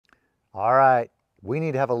All right, we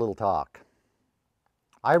need to have a little talk.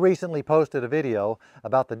 I recently posted a video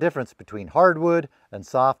about the difference between hardwood and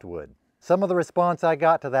softwood. Some of the response I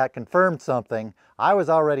got to that confirmed something I was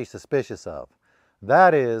already suspicious of.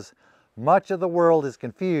 That is, much of the world is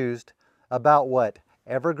confused about what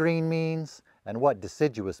evergreen means and what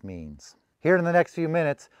deciduous means. Here in the next few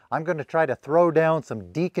minutes, I'm going to try to throw down some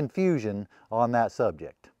deconfusion on that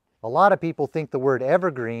subject. A lot of people think the word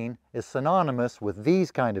evergreen is synonymous with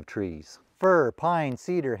these kind of trees. Fir, pine,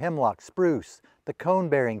 cedar, hemlock, spruce, the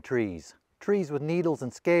cone-bearing trees. Trees with needles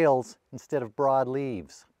and scales instead of broad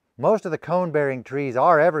leaves. Most of the cone-bearing trees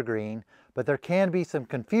are evergreen, but there can be some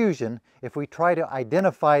confusion if we try to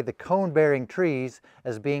identify the cone-bearing trees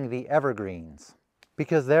as being the evergreens.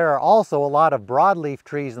 Because there are also a lot of broadleaf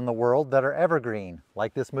trees in the world that are evergreen,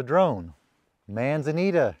 like this madrone.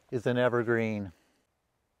 Manzanita is an evergreen.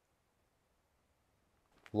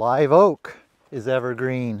 Live oak is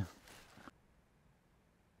evergreen.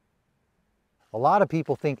 A lot of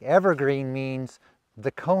people think evergreen means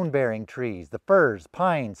the cone-bearing trees, the firs,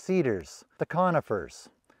 pines, cedars, the conifers.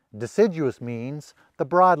 Deciduous means the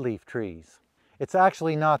broadleaf trees. It's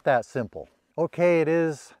actually not that simple. Okay, it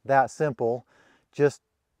is that simple, just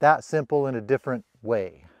that simple in a different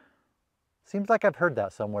way. Seems like I've heard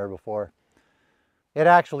that somewhere before. It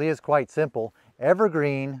actually is quite simple.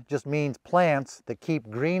 Evergreen just means plants that keep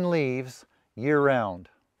green leaves year-round.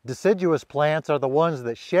 Deciduous plants are the ones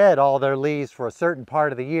that shed all their leaves for a certain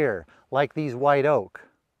part of the year, like these white oak,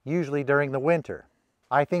 usually during the winter.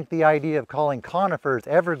 I think the idea of calling conifers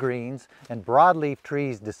evergreens and broadleaf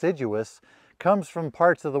trees deciduous comes from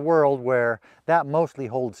parts of the world where that mostly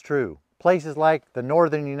holds true. Places like the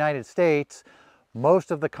northern United States, most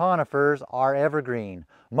of the conifers are evergreen.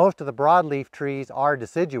 Most of the broadleaf trees are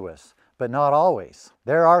deciduous, but not always.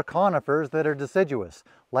 There are conifers that are deciduous,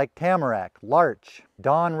 like tamarack, larch,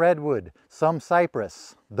 dawn redwood, some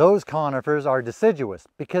cypress. Those conifers are deciduous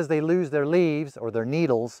because they lose their leaves or their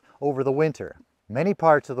needles over the winter. Many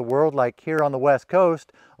parts of the world, like here on the west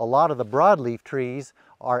coast, a lot of the broadleaf trees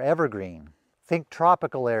are evergreen. Think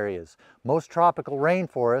tropical areas. Most tropical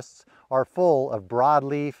rainforests are full of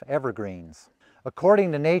broadleaf evergreens.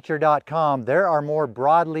 According to nature.com, there are more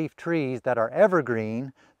broadleaf trees that are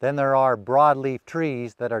evergreen than there are broadleaf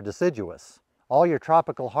trees that are deciduous. All your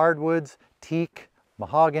tropical hardwoods, teak,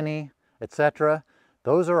 mahogany, etc.,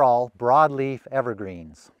 those are all broadleaf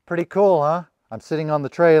evergreens. Pretty cool, huh? I'm sitting on the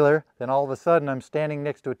trailer, then all of a sudden I'm standing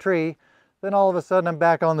next to a tree, then all of a sudden I'm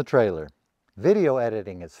back on the trailer. Video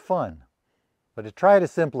editing is fun, but to try to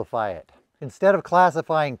simplify it, instead of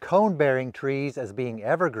classifying cone-bearing trees as being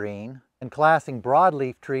evergreen and classing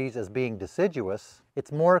broadleaf trees as being deciduous,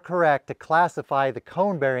 it's more correct to classify the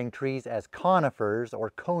cone-bearing trees as conifers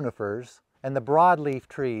or conifers and the broadleaf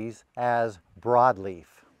trees as broadleaf.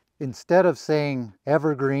 Instead of saying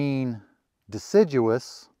evergreen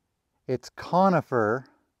deciduous, it's conifer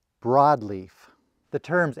broadleaf. The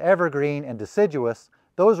terms evergreen and deciduous,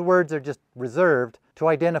 those words are just reserved to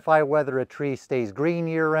identify whether a tree stays green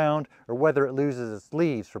year-round or whether it loses its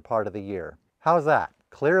leaves for part of the year. How's that?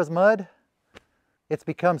 Clear as mud? It's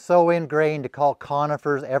become so ingrained to call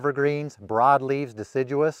conifers evergreens, broadleaves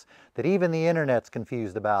deciduous, that even the internet's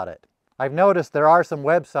confused about it. I've noticed there are some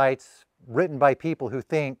websites written by people who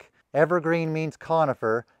think evergreen means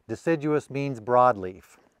conifer, deciduous means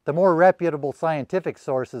broadleaf. The more reputable scientific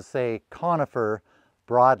sources say conifer,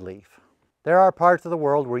 broadleaf. There are parts of the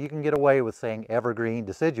world where you can get away with saying evergreen,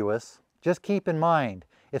 deciduous. Just keep in mind,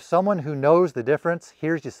 if someone who knows the difference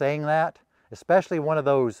hears you saying that, especially one of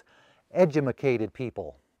those edumacated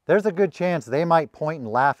people, there's a good chance they might point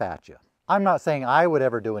and laugh at you. I'm not saying I would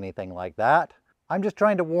ever do anything like that. I'm just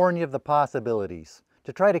trying to warn you of the possibilities,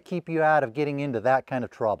 to try to keep you out of getting into that kind of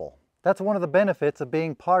trouble. That's one of the benefits of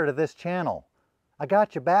being part of this channel. I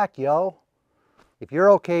got your back, yo. If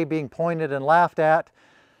you're okay being pointed and laughed at,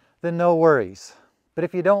 then no worries. But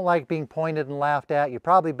if you don't like being pointed and laughed at, you're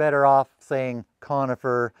probably better off saying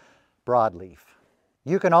conifer, broadleaf.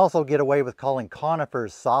 You can also get away with calling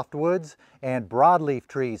conifers softwoods and broadleaf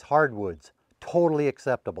trees hardwoods. Totally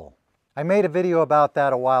acceptable. I made a video about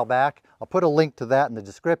that a while back. I'll put a link to that in the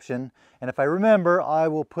description, and if I remember, I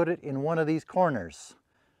will put it in one of these corners,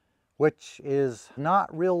 which is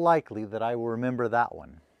not real likely that I will remember that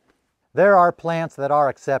one. There are plants that are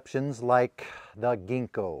exceptions, like the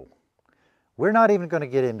ginkgo. We're not even going to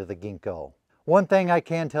get into the ginkgo. One thing I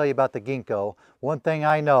can tell you about the ginkgo, one thing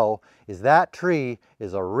I know, is that tree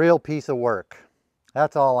is a real piece of work.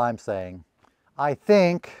 That's all I'm saying. I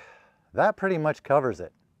think that pretty much covers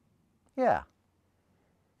it. Yeah.